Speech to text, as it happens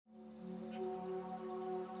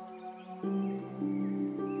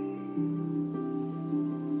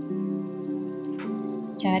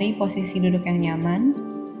Cari posisi duduk yang nyaman.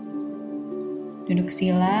 Duduk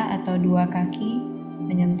sila atau dua kaki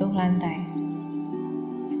menyentuh lantai.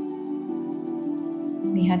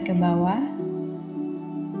 Lihat ke bawah.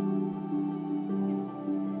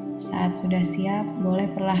 Saat sudah siap, boleh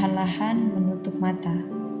perlahan-lahan menutup mata.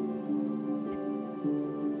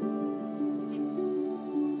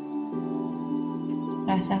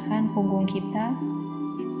 Rasakan punggung kita,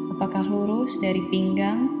 apakah lurus dari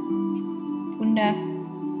pinggang, pundak,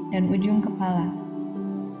 dan ujung kepala.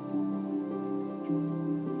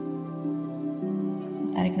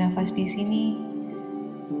 Tarik nafas di sini,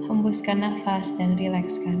 hembuskan nafas dan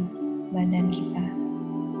rilekskan badan kita.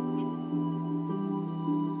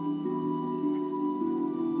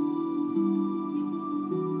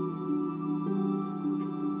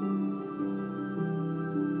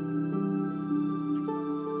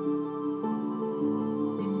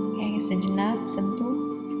 Sejenak sentuh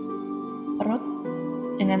perut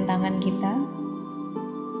dengan tangan kita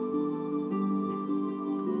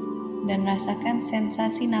dan rasakan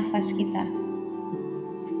sensasi nafas kita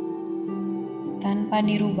tanpa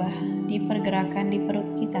dirubah di pergerakan di perut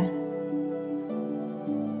kita.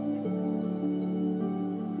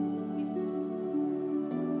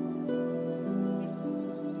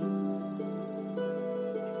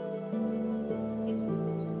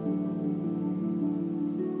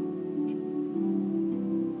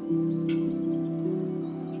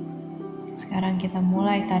 Sekarang kita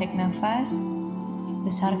mulai tarik nafas,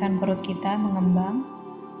 besarkan perut kita mengembang,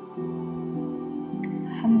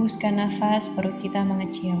 hembuskan nafas, perut kita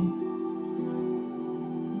mengecil.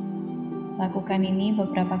 Lakukan ini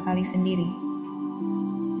beberapa kali sendiri.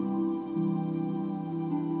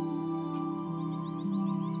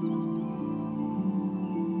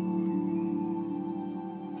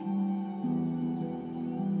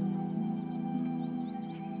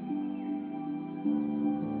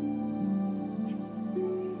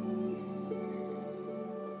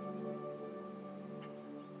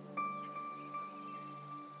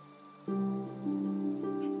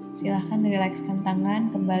 Silahkan rilekskan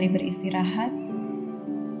tangan, kembali beristirahat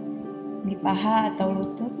di paha atau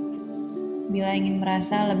lutut. Bila ingin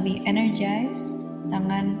merasa lebih energized,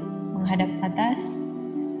 tangan menghadap atas.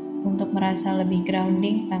 Untuk merasa lebih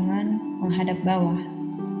grounding, tangan menghadap bawah.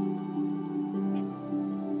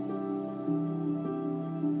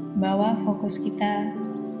 Bawa fokus kita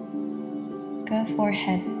ke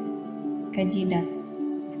forehead, ke jidat.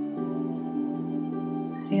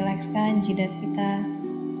 Rilekskan jidat kita.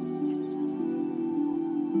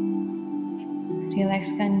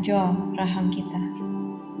 Rilekskan jaw, rahang kita.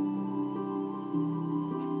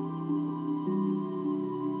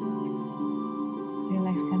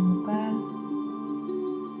 Rilekskan muka.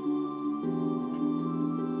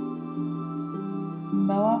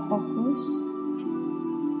 Bawa fokus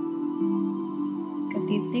ke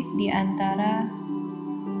titik di antara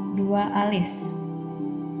dua alis.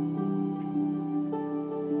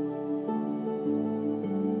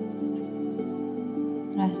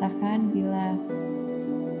 Rasakan bila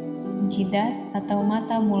jidat atau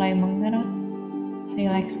mata mulai mengerut,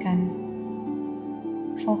 rilekskan.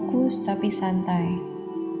 Fokus tapi santai.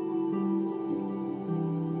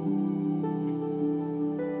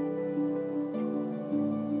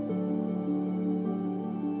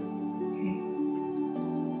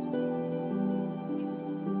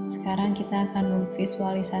 Sekarang kita akan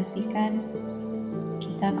memvisualisasikan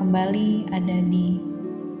kita kembali ada di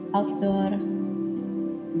outdoor,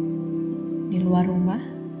 di luar rumah.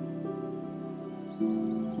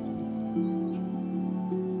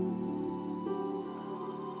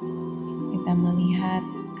 Kita melihat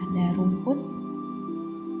ada rumput,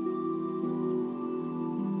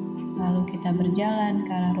 lalu kita berjalan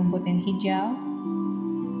ke arah rumput yang hijau,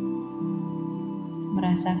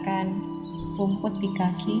 merasakan rumput di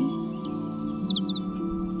kaki.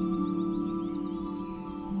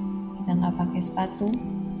 Kita nggak pakai sepatu.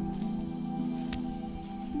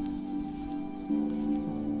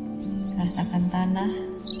 Rasakan tanah.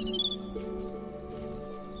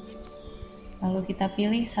 Lalu kita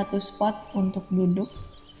pilih satu spot untuk duduk.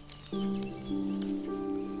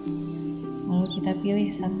 Lalu kita pilih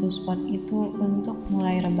satu spot itu untuk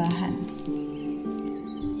mulai rebahan.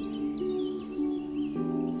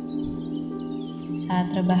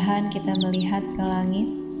 Saat rebahan kita melihat ke langit.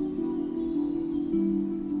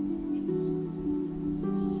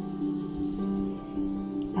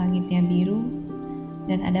 Langitnya biru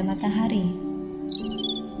dan ada matahari.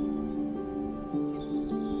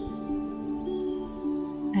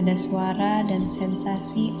 Ada suara dan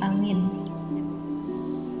sensasi angin.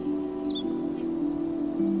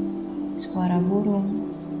 Suara burung.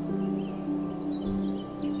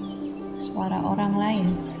 suara orang lain.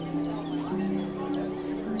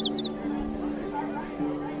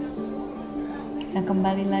 Kita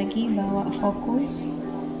kembali lagi bawa fokus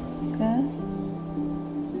ke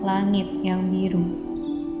langit yang biru.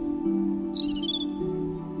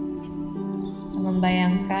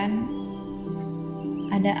 Membayangkan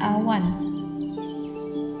ada awan.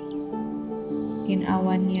 Mungkin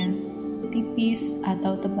awannya tipis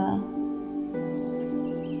atau tebal.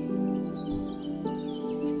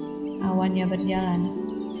 Awannya berjalan,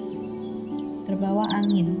 terbawa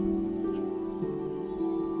angin.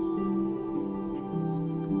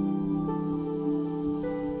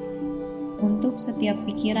 Untuk setiap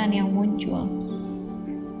pikiran yang muncul,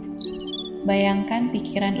 bayangkan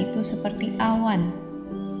pikiran itu seperti awan.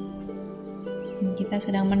 Kita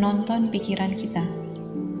sedang menonton pikiran kita.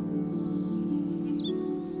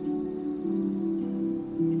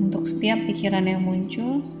 Untuk setiap pikiran yang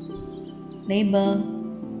muncul, label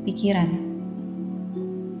pikiran.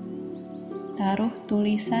 Taruh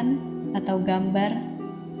tulisan atau gambar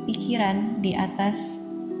pikiran di atas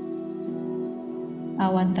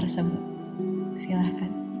awan tersebut. Silahkan.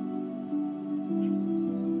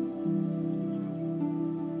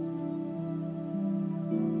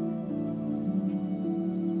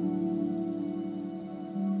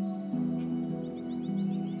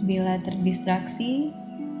 Bila terdistraksi,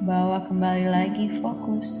 bawa kembali lagi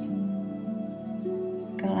fokus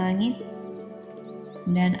ke langit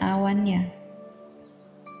dan awannya.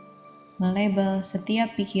 Melabel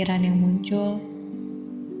setiap pikiran yang muncul,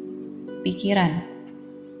 pikiran.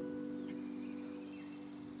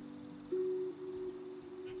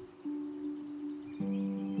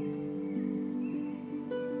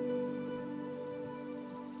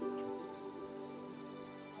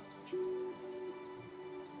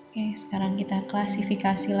 Oke, sekarang kita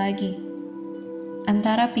klasifikasi lagi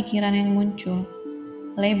antara pikiran yang muncul,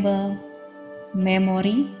 label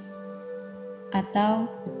memori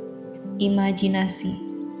atau imajinasi.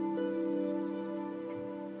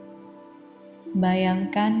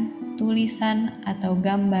 Bayangkan tulisan atau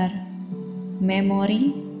gambar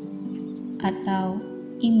memori atau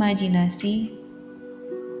imajinasi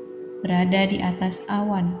berada di atas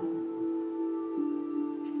awan.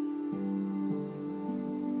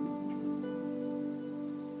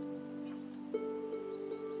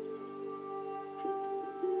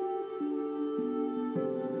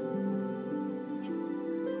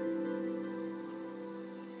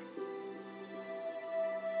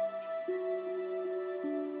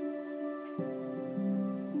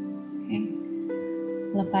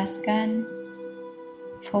 Lepaskan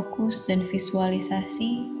fokus dan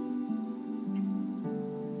visualisasi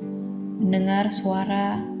mendengar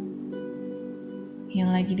suara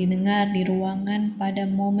yang lagi didengar di ruangan pada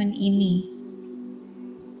momen ini.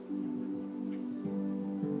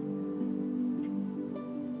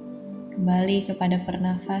 Kembali kepada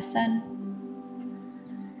pernafasan,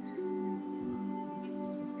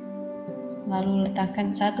 lalu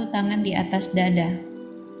letakkan satu tangan di atas dada.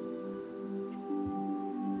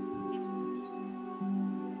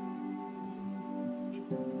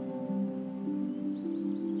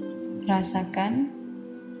 Rasakan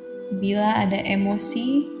bila ada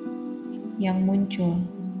emosi yang muncul.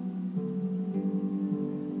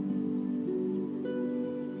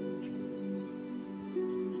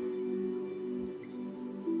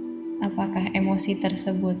 Apakah emosi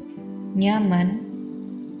tersebut nyaman,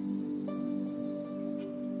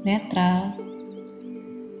 netral,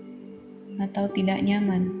 atau tidak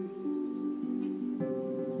nyaman?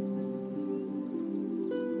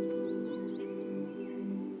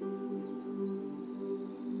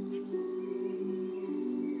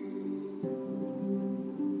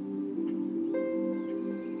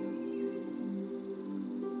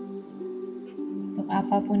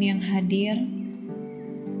 Apapun yang hadir,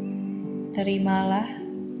 terimalah,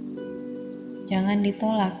 jangan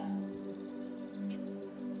ditolak.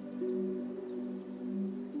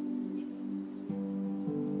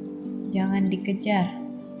 Jangan dikejar.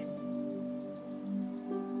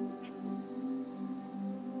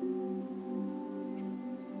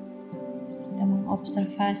 Kita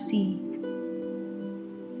mengobservasi,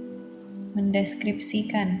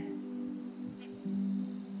 mendeskripsikan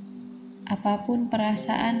apapun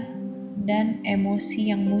perasaan dan emosi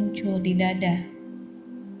yang muncul di dada.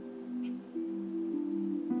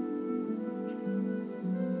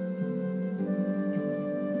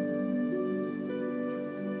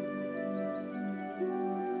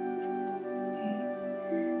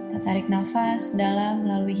 Kita tarik nafas dalam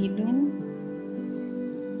melalui hidung,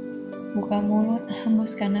 buka mulut,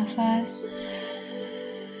 hembuskan nafas.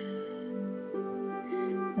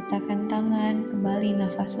 Letakkan tangan kembali kali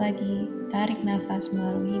nafas lagi. Tarik nafas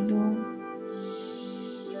melalui hidung.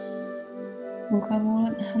 Buka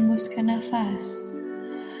mulut, hembuskan nafas.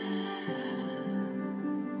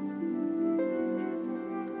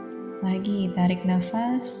 Lagi, tarik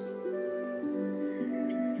nafas.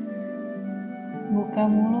 Buka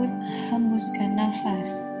mulut, hembuskan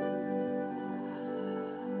nafas.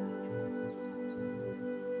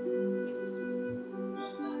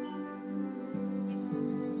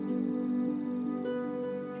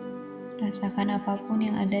 Rasakan apapun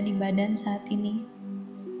yang ada di badan saat ini.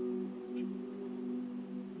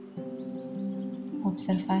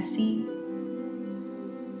 Observasi.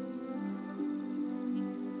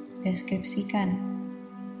 Deskripsikan.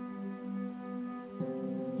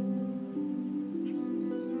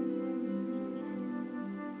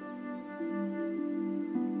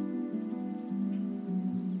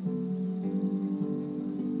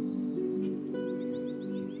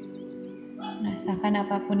 Rasakan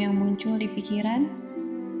apapun yang muncul di pikiran.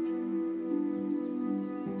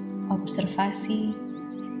 Observasi.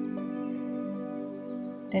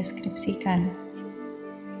 Deskripsikan.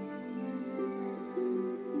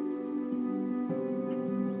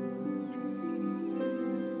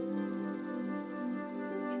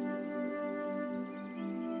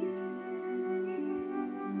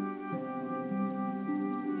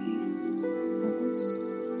 Bagus.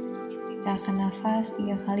 Kita akan nafas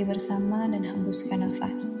 3 kali bersama dan hembuskan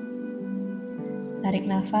nafas. Tarik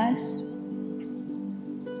nafas.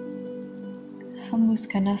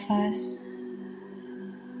 Hembuskan nafas.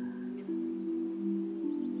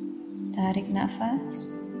 Tarik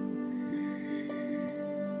nafas.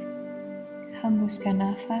 Hembuskan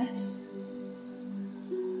nafas.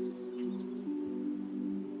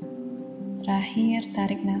 Terakhir,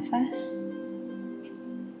 tarik nafas.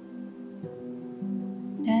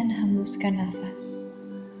 Dan hembuskan nafas.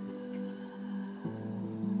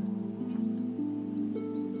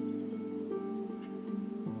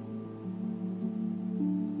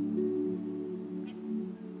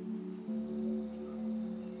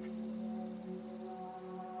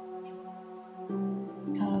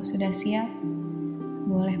 Kalau sudah siap,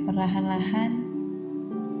 boleh perlahan-lahan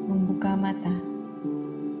membuka mata.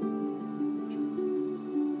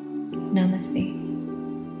 Namaste.